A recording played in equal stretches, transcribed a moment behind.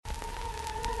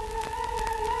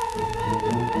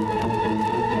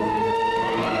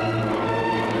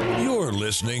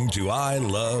listening to I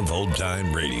Love Old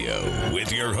Time Radio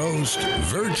with your host,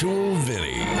 Virtual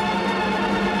Vinny.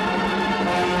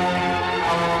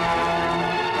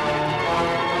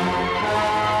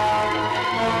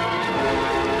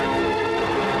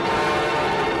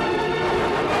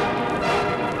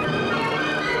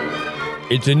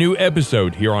 It's a new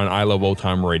episode here on I Love Old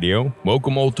Time Radio.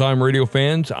 Welcome, Old Time Radio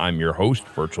fans. I'm your host,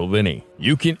 Virtual Vinny.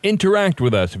 You can interact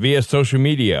with us via social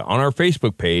media on our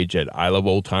Facebook page at I Love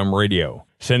Old Time Radio.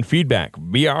 Send feedback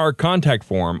via our contact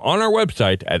form on our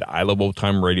website at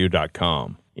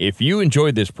iloveoldtimeradio.com. If you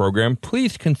enjoyed this program,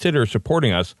 please consider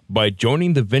supporting us by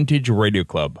joining the Vintage Radio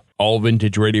Club. All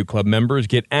Vintage Radio Club members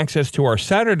get access to our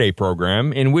Saturday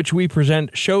program, in which we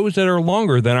present shows that are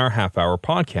longer than our half-hour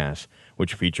podcasts,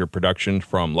 which feature productions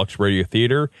from Lux Radio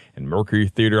Theater and Mercury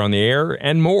Theater on the Air,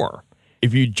 and more.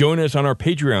 If you join us on our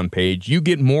Patreon page, you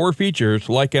get more features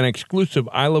like an exclusive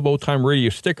I Love Old Time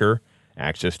Radio sticker,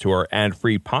 access to our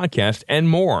ad-free podcast, and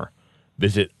more.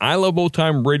 Visit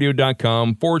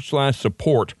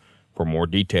iloveoldtimeradio.com/support for more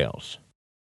details.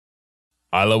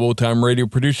 I Love Old Time Radio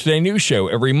produces a new show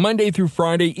every Monday through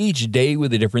Friday, each day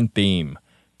with a different theme.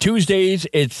 Tuesdays,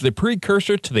 it's the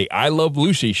precursor to the I Love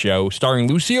Lucy show, starring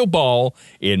Lucille Ball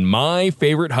in My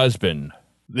Favorite Husband.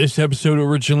 This episode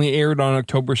originally aired on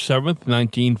October 7th,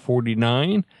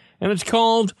 1949, and it's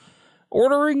called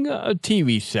Ordering a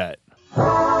TV Set.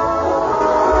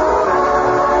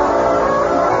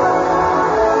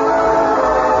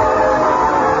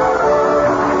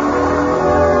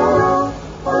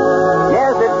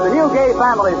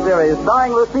 Family series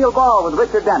starring Lucille Ball with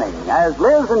Richard Denning as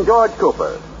Liz and George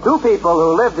Cooper, two people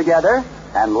who live together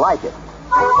and like it.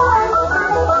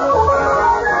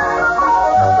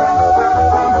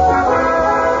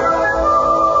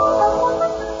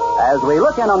 As we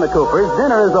look in on the Coopers,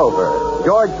 dinner is over.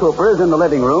 George Cooper is in the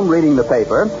living room reading the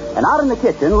paper, and out in the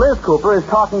kitchen, Liz Cooper is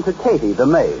talking to Katie, the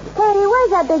maid. Katie,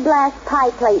 where's that big glass pie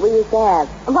plate we used to have?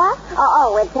 What?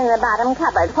 Oh, it's in the bottom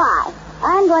cupboard. Why?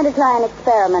 I'm going to try an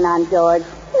experiment on George.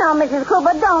 No, Mrs.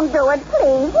 Cooper, don't do it,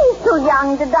 please. He's too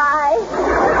young to die.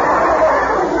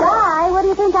 Die? What do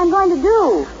you think I'm going to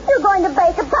do? You're going to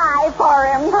bake a pie for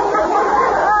him.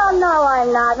 Oh, no,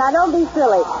 I'm not. Now, don't be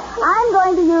silly. I'm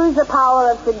going to use the power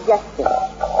of suggestion.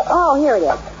 Oh, here it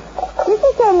is. You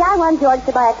see, Katie, I want George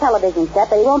to buy a television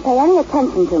set, but he won't pay any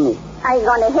attention to me. Are you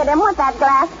going to hit him with that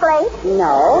glass plate?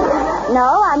 No,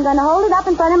 I'm going to hold it up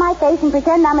in front of my face and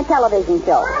pretend I'm a television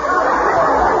show.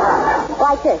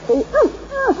 Like this, see?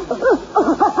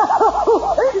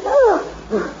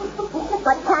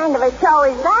 What kind of a show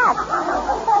is that?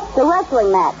 The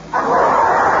wrestling match.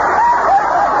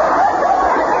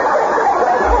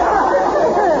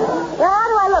 Well, how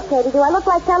do I look, Katie? Do I look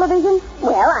like television?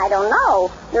 Well, I don't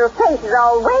know. Your face is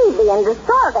all wavy and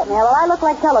distorted. Yeah, well, I look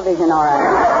like television, all right.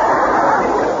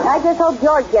 I just hope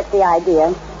George gets the idea.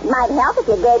 It might help if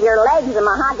you gave your legs a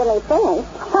mahogany finish.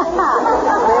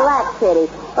 Relax, Kitty.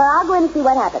 Well, I'll go in and see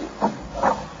what happens.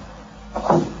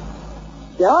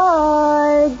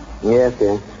 George! Yes,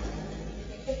 dear.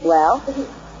 Well?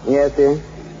 Yes, dear.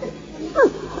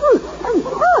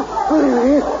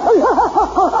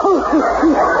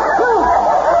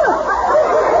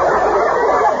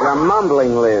 You're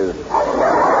mumbling, Liz.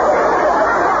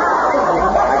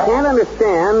 I can't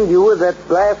understand you with that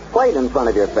glass plate in front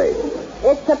of your face.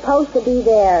 It's supposed to be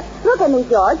there. Look at me,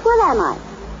 George. What am I?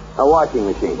 A washing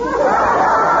machine.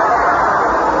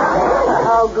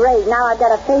 Oh, great. Now I've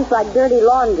got a face like dirty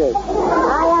laundry.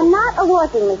 I am not a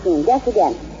washing machine. Guess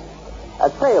again. A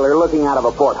sailor looking out of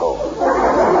a porthole.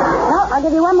 No, I'll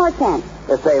give you one more chance.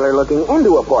 A sailor looking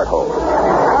into a porthole.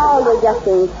 Oh, you're just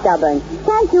being stubborn.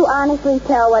 Can't you honestly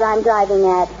tell what I'm driving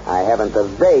at? I haven't the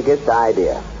vaguest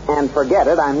idea. And forget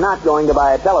it, I'm not going to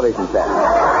buy a television set.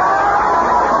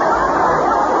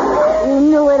 You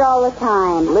knew it all the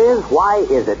time. Liz, why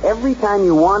is it every time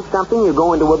you want something, you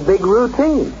go into a big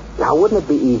routine? Now, wouldn't it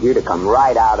be easier to come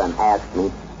right out and ask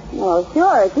me? Well,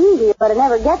 sure, it's easy, but it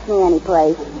never gets me any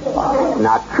place.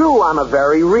 Not true. I'm a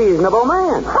very reasonable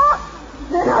man.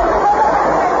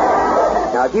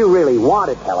 Now, if you really want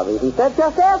a television set,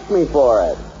 just ask me for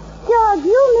it. George,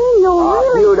 you mean you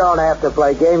really... You don't have to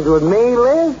play games with me,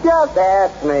 Liz. Just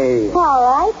ask me. All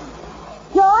right.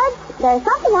 George, there's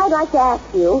something I'd like to ask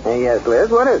you. Yes, Liz,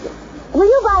 what is it? Will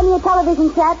you buy me a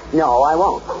television set? No, I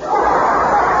won't.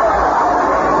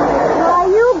 Are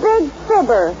you big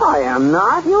fibber? I am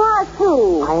not. You are,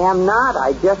 too. I am not.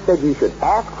 I just said you should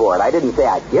ask for it. I didn't say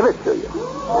I'd give it to you.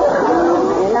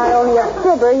 You're not only a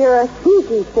fibber, you're a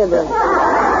sneaky fibber.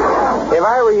 If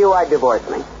I were you, I'd divorce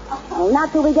me. Well,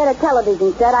 not till we get a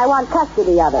television set. I want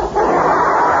custody of it.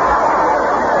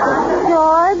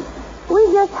 George,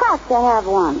 We just have to have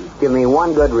one. Give me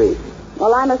one good reason.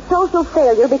 Well, I'm a social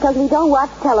failure because we don't watch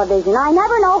television. I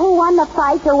never know who won the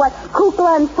fight or what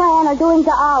Kukla and Fran are doing to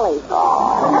Ollie.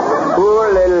 Oh,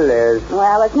 poor little Liz.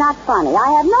 Well, it's not funny. I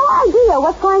have no idea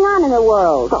what's going on in the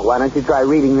world. Well, why don't you try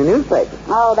reading the newspaper?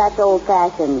 Oh, that's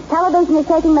old-fashioned. Television is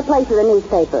taking the place of the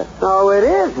newspaper. Oh, it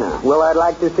is, huh? Well, I'd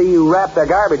like to see you wrap the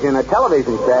garbage in a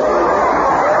television set.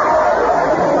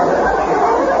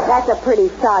 That's a pretty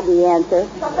soggy answer.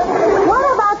 What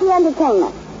about the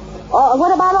entertainment?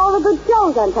 What about all the good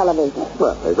shows on television?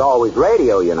 Well, there's always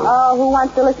radio, you know. Oh, who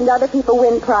wants to listen to other people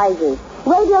win prizes?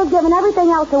 Radio's giving everything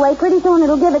else away. Pretty soon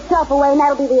it'll give itself away, and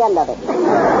that'll be the end of it.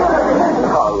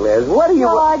 Oh, Liz, what are you...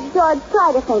 George,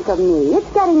 try to think of me.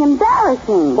 It's getting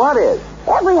embarrassing. What is?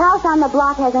 Every house on the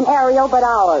block has an aerial but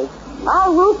ours.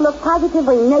 Our roof looks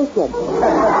positively naked.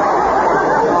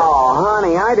 Oh,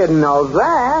 honey, I didn't know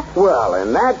that. Well,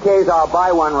 in that case, I'll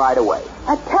buy one right away.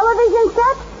 A television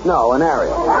set? No, an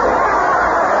aerial.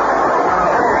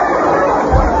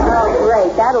 Oh,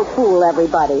 great. That'll fool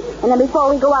everybody. And then before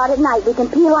we go out at night, we can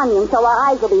peel onions so our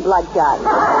eyes will be bloodshot.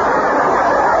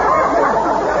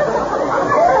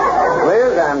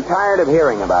 Liz, I'm tired of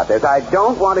hearing about this. I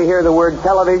don't want to hear the word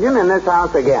television in this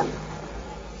house again.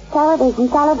 Television.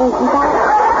 Liz?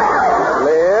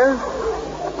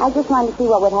 I just wanted to see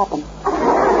what would happen.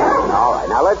 All right,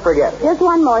 now let's forget it. Just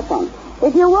one more thing.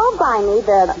 If you won't buy me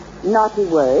the naughty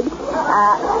word,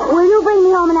 will you bring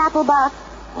me home an apple box?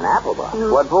 An apple box?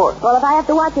 What for? Well, if I have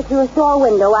to watch it through a store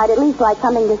window, I'd at least like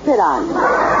something to sit on.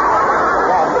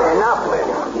 That's enough, Liz.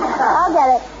 I'll get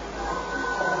it.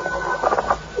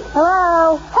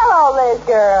 Hello? Hello, Liz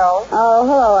girl. Oh,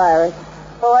 hello, Iris.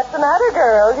 Well, what's the matter,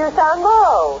 girl? You sound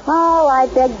low. Oh, I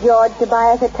begged George to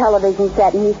buy us a television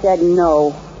set, and he said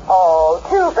no. Oh,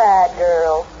 too bad,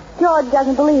 girl. George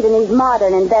doesn't believe in these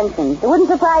modern inventions. It wouldn't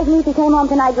surprise me if he came home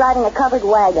tonight driving a covered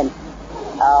wagon.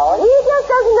 Oh, he just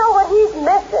doesn't know what he's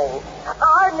missing.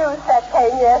 Our new set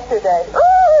came yesterday.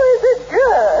 Ooh, is it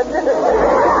good?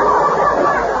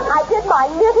 I did my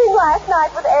knitting last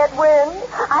night with Edwin.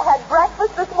 I had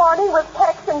breakfast this morning with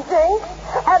Tex and Jink.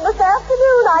 And this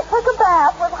afternoon I took a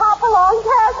bath with Hopalong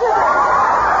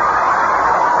Cassidy.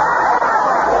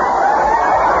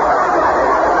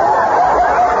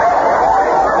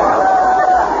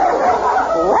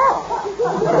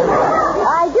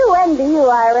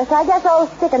 Iris. I guess old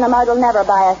Stick in the Mud will never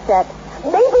buy a set.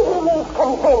 Maybe he needs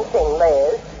convincing,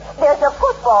 Liz. There's a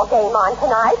football game on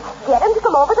tonight. Get him to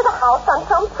come over to the house on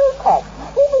some pretext.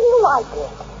 Maybe he'll like it.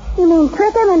 You mean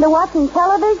trick him into watching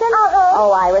television? Uh-huh.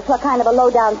 Oh, Iris, what kind of a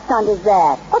low-down stunt is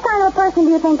that? What kind of a person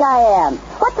do you think I am?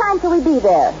 What time shall we be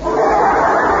there?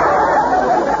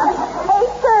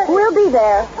 8:30. We'll be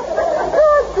there.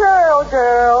 Good girl.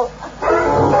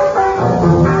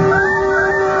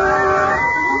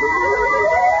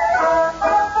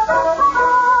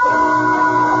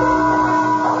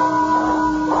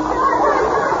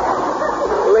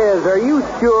 Are you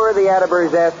sure the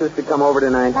Atterburys asked us to come over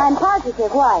tonight? I'm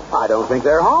positive. Why? I don't think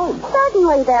they're home.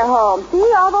 Certainly they're home.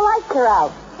 See, all the lights are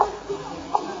out.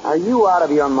 Are you out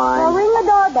of your mind? Well, ring the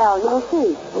doorbell. You'll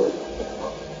see.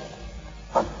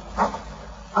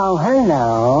 Oh,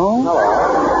 hello. Hello.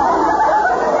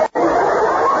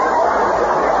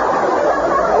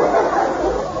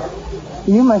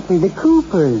 You must be the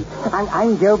Coopers.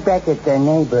 I'm Joe Beckett, their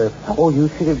neighbor. Oh, you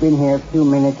should have been here a few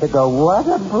minutes ago. What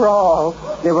a brawl.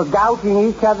 They were gouging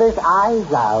each other's eyes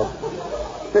out.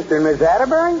 Mr. and Miss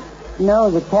Atterbury? No,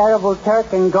 the terrible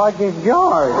Turk and gorgeous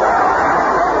George.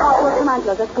 Oh, well, come on,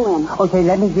 Joe. Let's go in. Okay,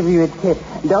 let me give you a tip.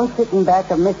 Don't sit in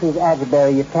back of Mrs.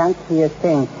 Atterbury. You can't see a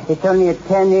thing. It's only a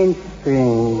 10-inch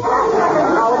screen. Oh,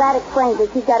 well, that explains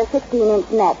it. She's got a 16-inch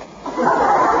neck.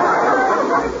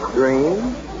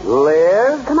 Screen?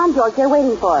 Liz? Come on, George. They're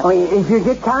waiting for us. Oh, if you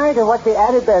get tired of what the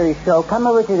Atterbury show, come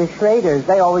over to the Schraders.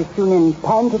 They always tune in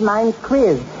pantomime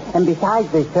quiz. And besides,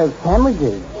 they serve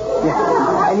sandwiches.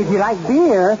 Yeah. And if you like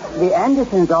beer, the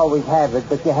Andersons always have it,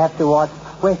 but you have to watch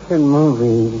Western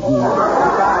movies.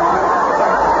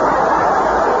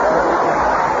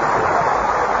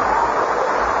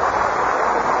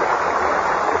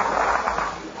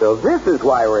 So this is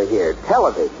why we're here.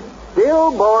 Television.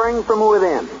 Still boring from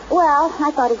within. Well,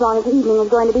 I thought as long as the evening was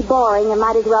going to be boring, it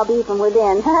might as well be from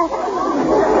within. Good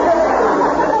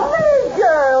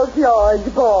girl, George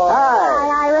boy.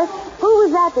 Hi, Iris. Who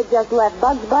was that just left?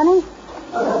 Bugs Bunny?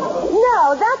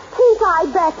 No, that's Pink Eye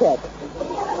Beckett.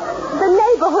 The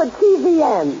neighborhood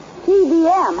TVM.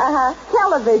 TVM? Uh-huh.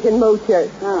 Television moocher.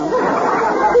 Oh.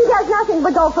 He does nothing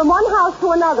but go from one house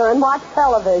to another and watch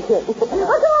television. Well, come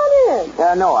on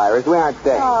in. No, Iris, we aren't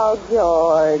staying. Oh,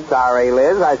 George. Sorry,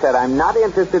 Liz. I said I'm not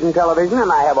interested in television,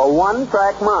 and I have a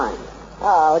one-track mind.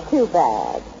 Oh, too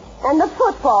bad. And the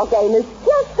football game is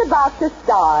just about to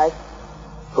start.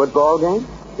 Football game?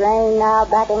 Train now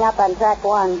backing up on track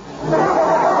 1.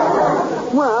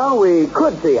 Well, we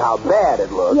could see how bad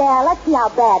it looks. Yeah, let's see how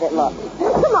bad it looks.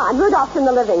 Come on, Rudolph's in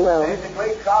the living room. There's a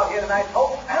great crowd here tonight,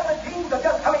 folks, and the teams are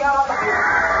just coming out on the field.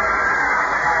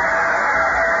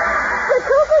 The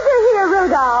Coopers are here,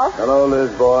 Rudolph. Hello,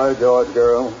 Liz boy, George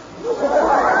girl.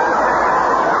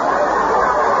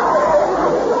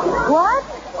 What?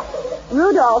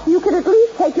 Rudolph, you could at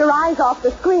least take your eyes off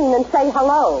the screen and say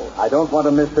hello. I don't want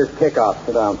to miss this kickoff.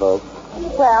 Sit down, folks.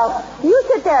 Well, you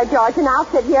sit there, George, and I'll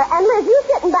sit here. And Liz, you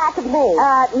sit in back of me.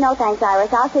 No thanks,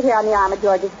 Iris. I'll sit here on the arm of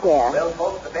George's chair. Well,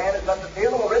 folks, the band has left the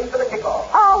field and we're ready for the kickoff.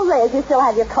 Oh, Liz, you still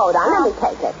have your coat on. Let me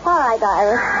take it. All right,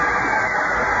 Iris.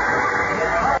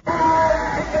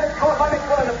 It's caught by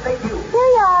McQuillan of St. Hugh.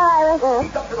 Here you are, Iris.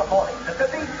 He's up to the 40. The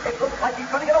 50. It looks like he's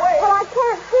going to get away. Well, I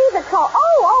can't see the coat.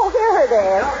 Oh, here it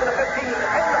is. Down to the 15, the 10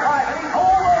 to 5, and he's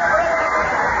all over it.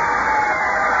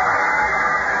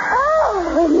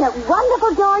 Oh, isn't it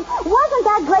wonderful, George? Wasn't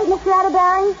that great, Mr.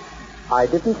 Atterbury? I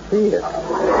didn't see it.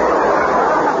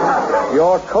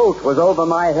 Your coat was over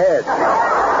my head.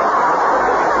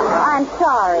 I'm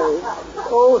sorry.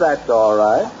 Oh, that's all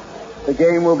right. The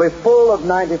game will be full of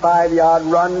 95-yard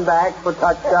run backs for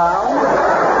touchdowns.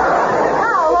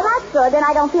 Oh, well, that's good. Then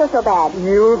I don't feel so bad.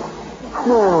 You... How'd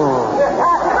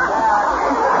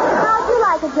you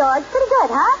like it, George? Pretty good,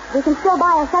 huh? We can still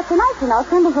buy our sets tonight, you know.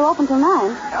 Symbols are open till 9.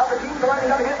 Now the teams are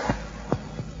lining up again.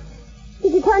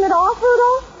 Did you turn it off,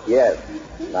 Rudolph? Yes.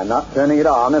 I'm not turning it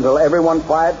on until everyone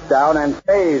quiets down and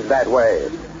stays that way.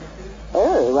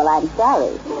 Oh, well, I'm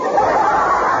sorry.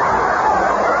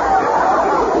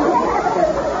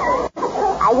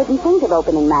 I wouldn't think of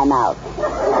opening my mouth.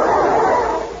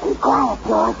 Be quiet,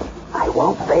 George. I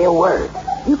won't say a word.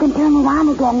 You can turn it on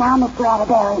again now, Mr.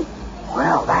 Atterbury.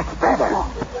 Well, that's better. Again,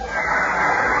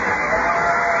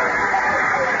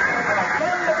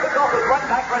 the kickoff is run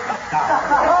back for a touchdown.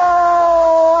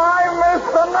 Oh, I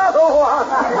missed another one.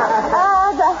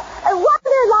 While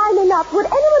they're lining up, would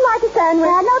anyone like a sandwich?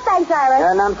 No thanks,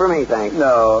 Iris. None for me, thanks.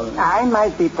 No, I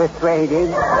might be persuaded.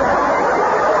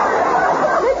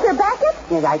 Mr. Beckett?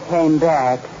 Yes, I came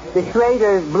back. The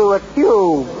Schraders blew a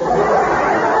cube.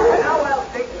 And now, while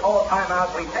State's call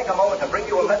timeout, we take a moment to bring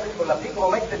you a message from the people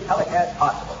who make this telecast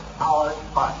possible. Our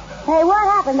sponsor. Hey, what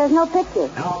happened? There's no picture.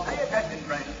 Now, pay attention,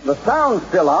 friends. The sound's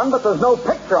still on, but there's no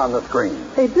picture on the screen.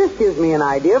 Hey, this gives me an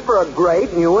idea for a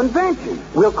great new invention.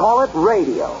 We'll call it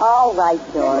radio. All right,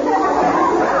 George. In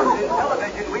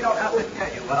television, we don't have to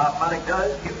tell you what our product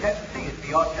does. You can see it for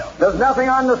yourself. There's nothing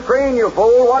on the screen, you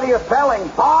fool. What are you selling,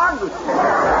 Pogs?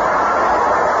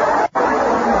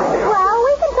 Well,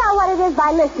 we can tell what it is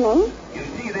by listening. You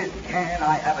see this can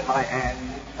I have in my hand?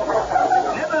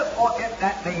 Never forget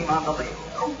that name on the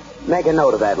label. Make a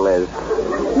note of that, Liz.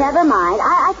 Never mind.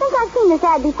 I think I've seen this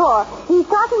ad before. He's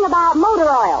talking about motor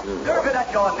oil. Serve it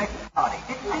at your next party.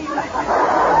 It's delicious.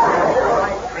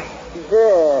 Ice cream.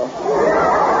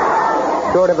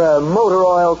 Sort of a motor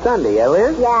oil sundae, eh,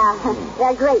 Liz? Yeah,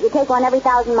 they're great. You take one every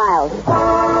 1,000 miles.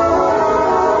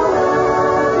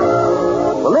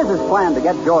 Well, Liz's plan to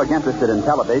get George interested in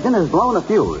television has blown a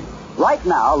fuse. Right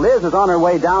now, Liz is on her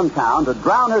way downtown to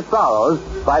drown her sorrows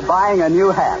by buying a new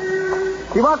hat.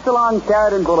 She walks along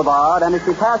Sheridan Boulevard, and as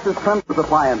she passes Crimson's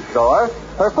appliance store,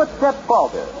 her footsteps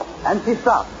falter, and she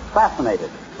stops, fascinated,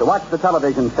 to watch the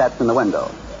television sets in the window.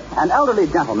 An elderly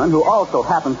gentleman, who also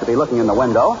happens to be looking in the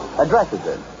window, addresses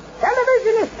her.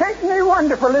 Television is certainly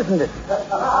wonderful, isn't it?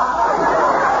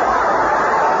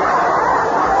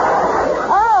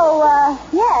 Oh,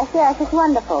 yes, it's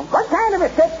wonderful. What kind of a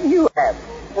set do you have?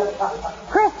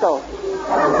 Crystal.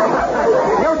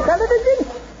 No television?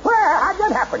 Well, how'd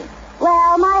that happen?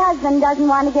 Well, my husband doesn't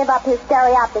want to give up his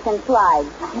stereoptic and slides.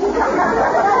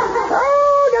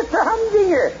 Oh, that's a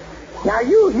humdinger. Now,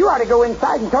 you ought to go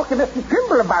inside and talk to Mr.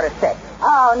 Trimble about a set.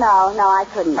 Oh, no, I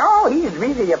couldn't. Oh, he's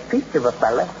really a piece of a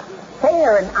fella.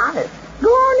 Fair and honest. Go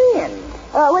on in.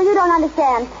 Well, you don't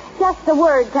understand. Just the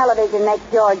word television makes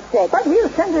George sick. But he'll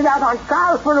send it out on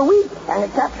trial for a week, and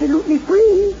it's absolutely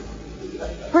free.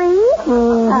 Free?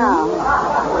 Mm-hmm. Oh.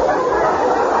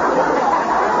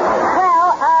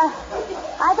 Well,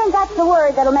 I think that's the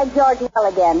word that'll make George yell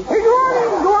again. Hey,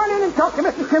 go on in and talk to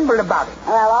Mr. Trimble about it.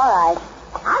 Well, all right.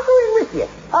 I'll go in with you.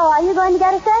 Oh, are you going to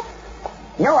get a set?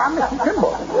 No, I'm Mr.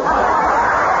 Trimble.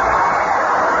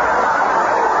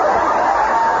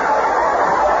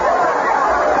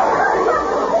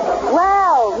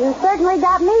 Certainly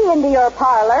got me into your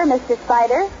parlor, Mr.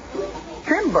 Spider.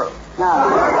 Trimble. No.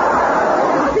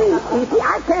 You see,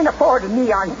 I can't afford a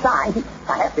neon sign.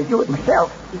 I have to do it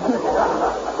myself.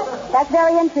 That's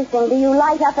very interesting. Do you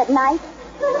light up at night?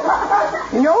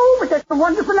 No, but that's a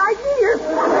wonderful idea.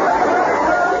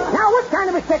 Now, what kind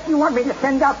of a set do you want me to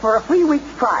send out for a 3 week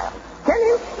trial?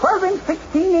 10-inch, 12-inch,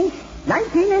 16-inch,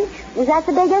 19-inch? Is that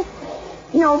the biggest?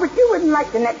 No, but you wouldn't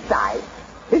like the next size.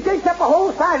 It takes up a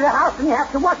whole side of the house, and you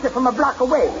have to watch it from a block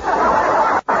away.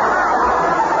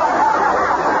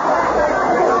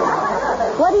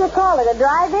 What do you call it, a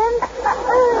drive-in?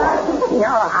 No,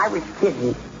 I was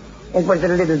kidding. It was a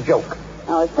little joke.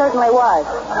 Oh, it certainly was.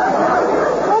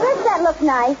 Well, this set looks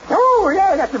nice. Oh,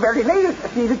 yeah, that's the very latest.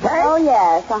 See the tag? Oh,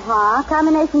 yes,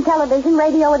 combination television,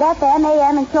 radio with FM,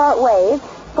 AM, and shortwave.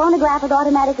 Phonograph with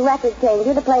automatic record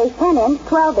changer that plays 10-inch,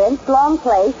 12-inch, long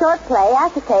play, short play,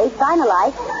 acetate,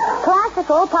 vinylite,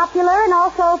 classical, popular, and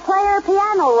also player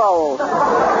piano rolls.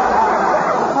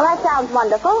 Well, that sounds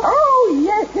wonderful. Oh,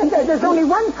 yes, and there's only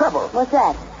one trouble. What's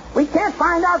that? We can't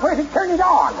find out where to turn it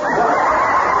on.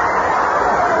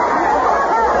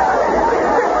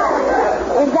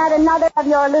 Is that another of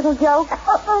your little jokes?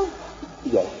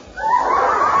 Yes.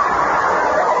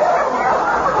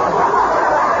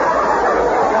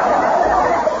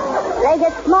 They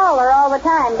get smaller all the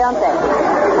time, don't they?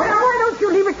 Well, why don't you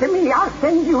leave it to me? I'll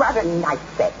send you out a nice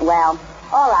set. Well,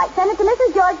 all right. Send it to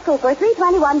Mrs. George Cooper,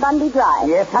 321 Bundy Drive.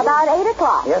 Yes, ma'am. About 8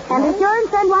 o'clock. Yes, and ma'am. be sure and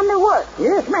send one that works.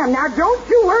 Yes, ma'am. Now, don't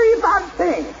you worry about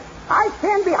things. I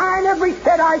stand behind every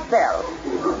set I sell.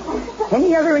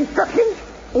 Any other instructions?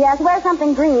 Yes, wear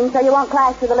something green so you won't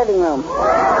clash with the living room.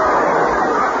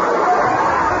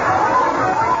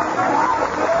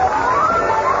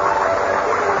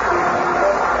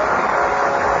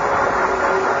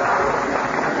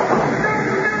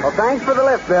 Well, thanks for the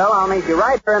lift, Bill. I'll meet you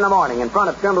right here in the morning in front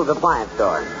of Trimble's appliance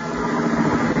store.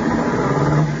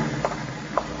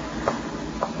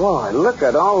 Boy, look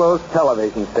at all those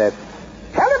television sets.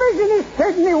 Television is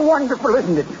certainly wonderful,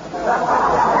 isn't it?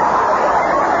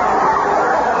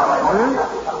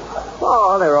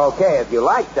 Oh, they're okay if you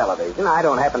like television. I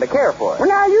don't happen to care for it. Well,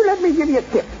 now, you let me give you a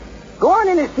tip. Go on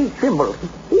in and see Trimble.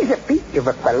 He's a peach of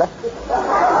a fella.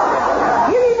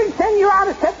 He'll even send you out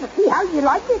a set to see how you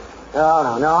like it.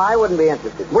 Oh, no, I wouldn't be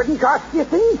interested. Wouldn't cost you a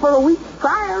thing for a week's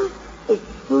trial. It's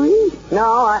free.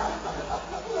 No,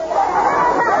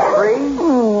 Free?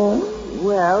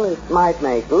 Well, it might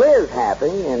make Liz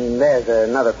happy, and there's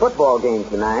another football game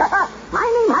tonight.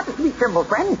 My name happens to be Trimble,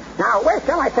 friend. Now, where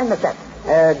shall I send the set?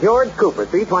 George Cooper,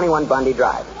 321 Bundy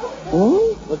Drive.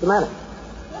 What's the matter?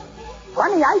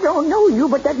 Funny, I don't know you,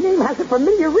 but that name has a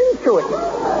familiar ring to it.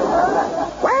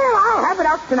 Well, I'll have it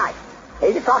out tonight.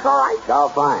 8 o'clock, all right? All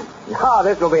fine. Oh,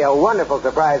 this will be a wonderful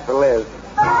surprise for Liz.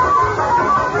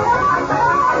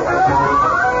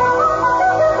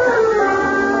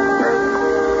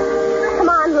 Come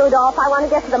on, Rudolph. I want to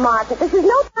get to the market. This is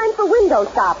no time for window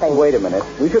shopping. Wait a minute.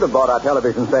 We should have bought our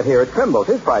television set here at Trimble's.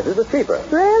 His prices are cheaper.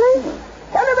 Really?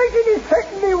 Television is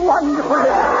certainly wonderful.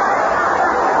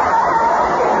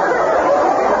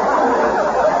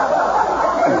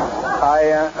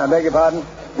 I beg your pardon?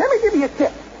 Let me give you a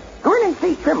tip. Go in and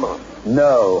see Trimble.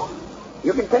 No.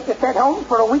 You can take the set home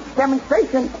for a week's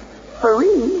demonstration.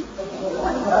 Free.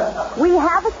 We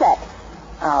have a set.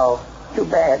 Oh, too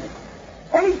bad.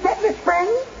 Any setless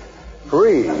friends?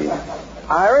 Free.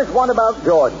 Iris, what about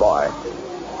George Boy?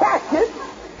 That's it.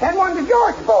 Send one to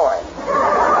George Boy.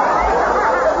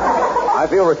 I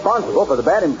feel responsible for the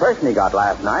bad impression he got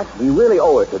last night. We really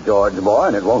owe it to George Boy,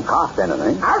 and it won't cost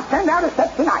anything. I'll send out a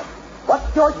set tonight.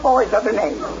 What's George Boy's other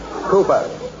name? Cooper.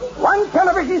 One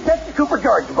television set to Cooper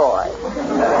George Boy.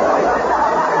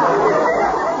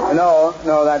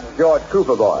 No, that's George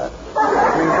Cooper Boy.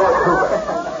 I mean, George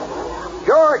Cooper.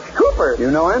 George Cooper? You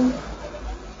know him?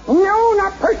 No,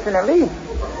 not personally.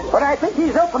 But I think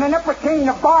he's opening up a chain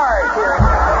of bars here.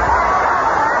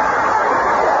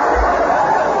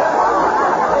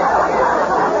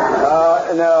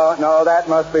 No, that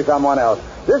must be someone else.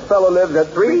 This fellow lives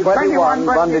at 321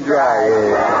 Bundy Drive.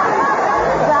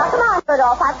 Well, come on,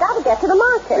 Rudolph. I've got to get to the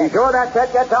market. Be sure that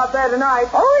set gets out there tonight.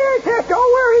 Oh, yes,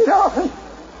 don't worry, Dolphin.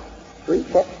 3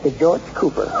 sets to George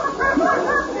Cooper.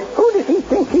 Who does he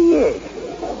think he is?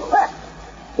 Huh.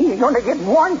 He's going to get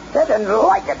one set and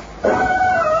like it.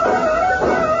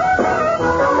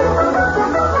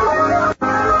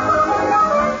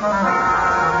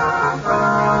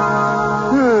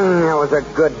 That was a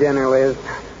good dinner, Liz.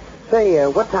 Say,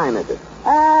 what time is it?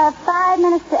 5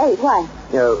 minutes to 8. Why?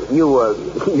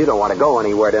 You don't want to go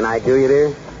anywhere tonight, do you,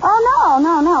 dear? Oh,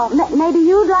 no. Maybe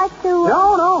you'd like to...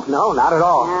 No, not at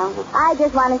all. No, I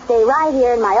just want to stay right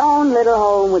here in my own little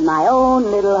home with my own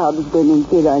little husband and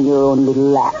sit on your own little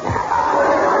lap.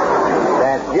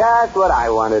 That's just what I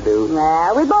want to do.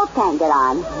 Well, we both can't get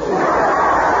on.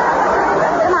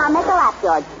 Come on, make a lap,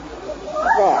 George.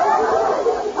 There.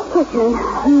 Kiss me.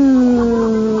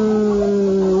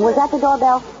 Was that the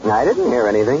doorbell? I didn't hear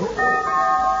anything.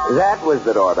 That was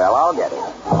the doorbell. I'll get it.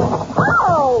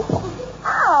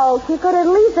 Oh, you could at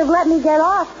least have let me get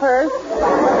off first.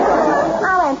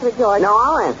 I'll answer it, George. No,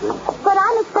 I'll answer. But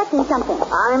I'm expecting something.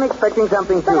 I'm expecting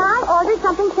something, too. But I ordered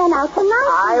something sent out tonight.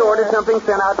 I ordered something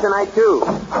sent out tonight, too.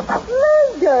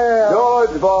 Liz girl.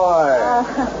 George boy.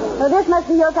 Well, this must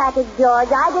be your package,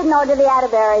 George. I didn't order the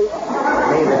Atterberries.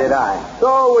 Neither did I.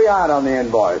 So we aren't on the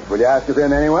invoice. Will you ask us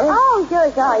in anyway? Oh,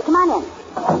 sure, sorry. Come on in.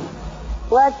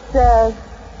 What's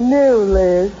new,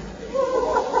 Liz?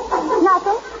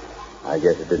 Nothing. I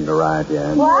guess it didn't arrive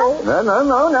yet. What?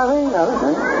 No, nothing.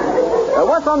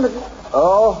 What's on the...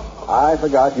 Oh, I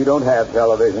forgot you don't have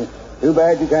television. Too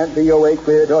bad you can't see your way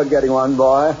clear toward getting one,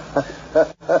 boy.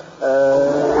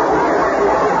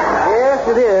 Yes,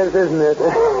 it is, isn't it?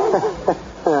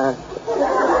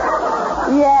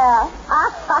 Yeah.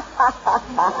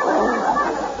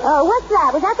 Oh, what's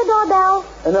that? Was that the doorbell?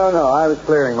 No, I was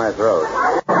clearing my throat.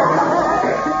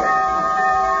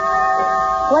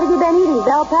 What have you been eating?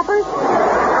 Bell peppers?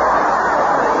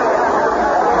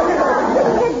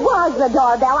 It was the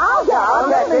doorbell. I'll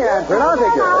get the answer. I'll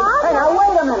take it. Hey, now,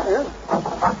 wait a minute.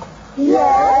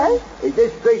 Yes? Is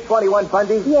this Street 21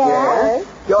 Bundy? Yes.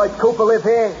 George Cooper live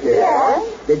here? Yes.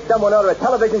 Did someone order a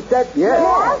television set? Yes.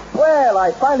 Well,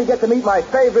 I finally get to meet my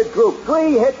favorite group.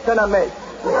 3 hits and a miss.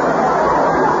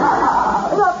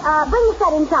 Look, bring the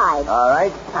set inside. All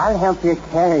right. I'll help you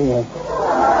carry it.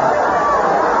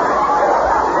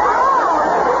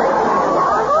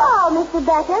 Hello, Mr.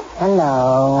 Beckett.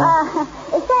 Hello.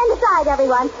 Stand aside,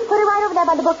 everyone. Put it right over there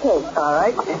by the bookcase. All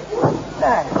right.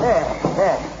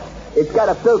 There. It's got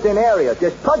a built-in area.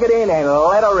 Just plug it in and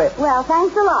let her rip. Well,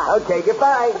 thanks a lot. Okay,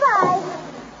 goodbye. Goodbye.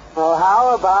 Well,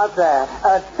 how about that?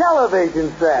 A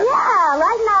television set. Yeah,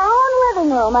 right in our own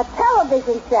living room, a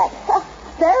television set.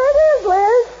 There it is,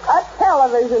 Liz. A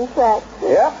television set.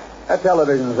 Yep, a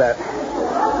television set.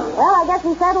 Well, I guess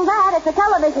we settled that. It's a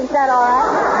television set, all right.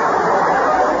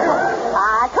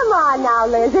 Come on now,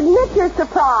 Liz. Admit you're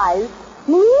surprised.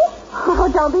 Me? Oh,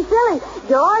 don't be silly.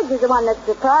 George is the one that's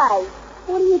surprised.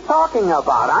 What are you talking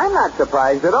about? I'm not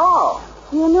surprised at all.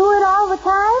 You knew it all the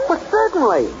time? Well,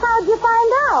 certainly. How'd you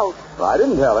find out? Well, I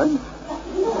didn't tell him.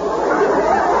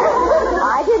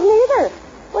 I didn't either.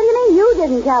 What do you mean you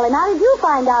didn't tell him? How did you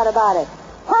find out about it?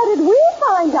 How did we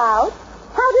find out?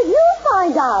 How did you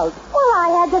find out? Well, I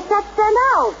had the set sent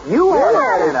out. You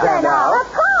had it sent out? Of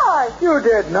course. You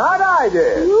did not, I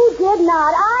did. You did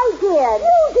not, I did.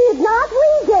 You did not,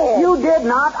 we did. You did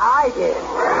not, I did.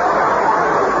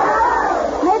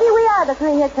 Maybe we are the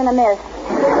 3 hits and a miss.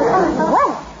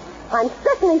 Well, I'm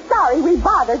certainly sorry we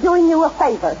bothered doing you a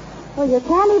favor. Well, you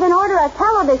can't even order a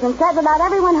television set without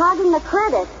everyone hogging the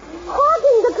credit.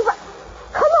 Hogging the credit?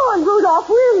 Come on, Rudolph,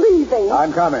 we're leaving.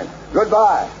 I'm coming.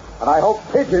 Goodbye. And I hope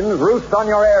pigeons roost on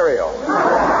your aerial.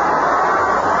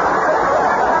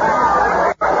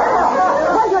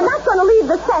 Well, you're not going to leave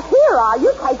the set here, are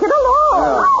you? Take it along.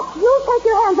 No. Oh, you take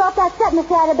your hands off that set, Miss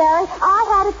Atterbury. I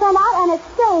had it sent out, and it's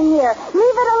staying here.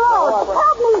 Leave it alone.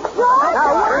 Help me, George. Now,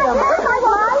 wait a minute.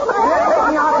 You're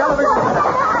taking our television.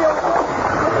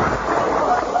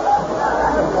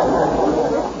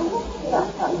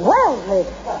 Well, Liz,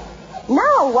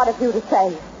 now what have you to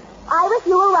say? Iris,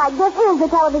 you were right. This is the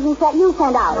television set you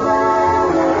sent out.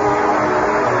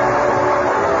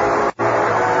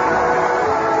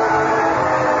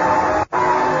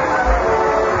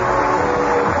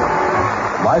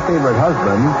 My Favorite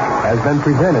Husband has been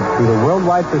presented through the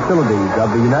worldwide facilities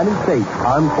of the United States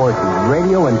Armed Forces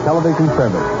Radio and Television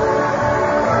Service.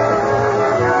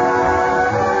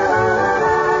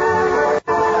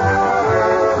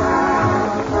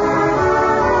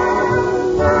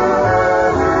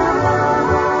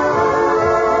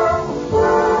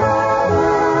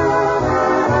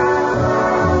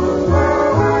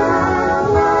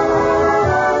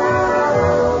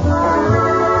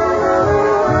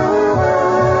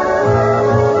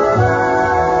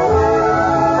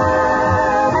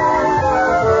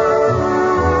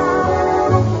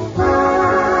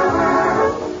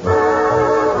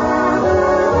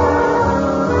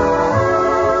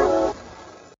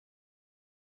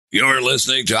 You're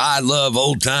listening to I Love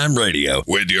Old Time Radio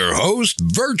with your host,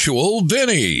 Virtual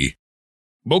Vinny.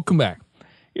 Welcome back.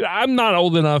 I'm not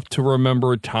old enough to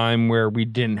remember a time where we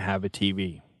didn't have a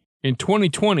TV. In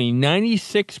 2020,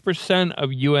 96%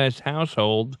 of U.S.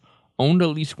 households owned at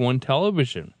least one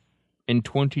television. In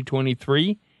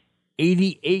 2023,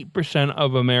 88%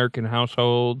 of American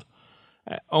households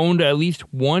owned at least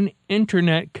one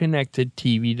internet-connected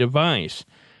TV device.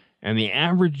 And the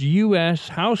average U.S.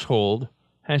 household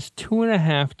has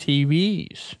 2.5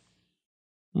 TVs.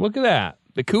 Look at that.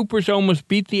 The Coopers almost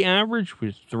beat the average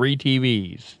with 3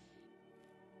 TVs.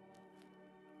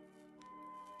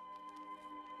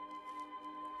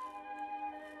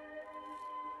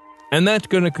 And that's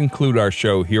going to conclude our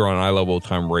show here on I Love Old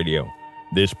Time Radio.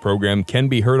 This program can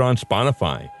be heard on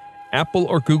Spotify, Apple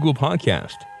or Google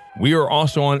Podcast. We are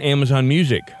also on Amazon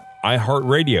Music,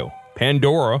 iHeartRadio,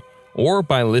 Pandora, or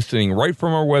by listening right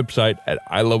from our website at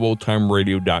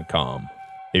iloveoldtimeradio.com.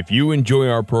 If you enjoy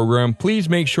our program, please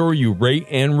make sure you rate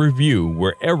and review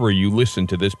wherever you listen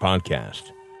to this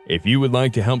podcast. If you would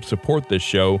like to help support this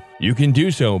show, you can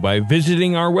do so by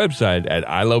visiting our website at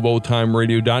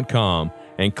iloveoldtimeradio.com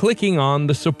and clicking on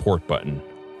the support button.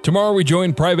 Tomorrow we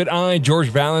join Private Eye George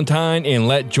Valentine in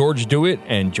Let George Do It,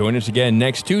 and join us again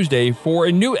next Tuesday for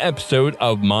a new episode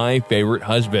of My Favorite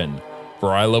Husband. For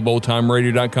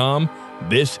iloveoldtimeradio.com,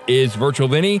 this is Virtual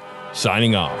Vinny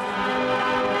signing off.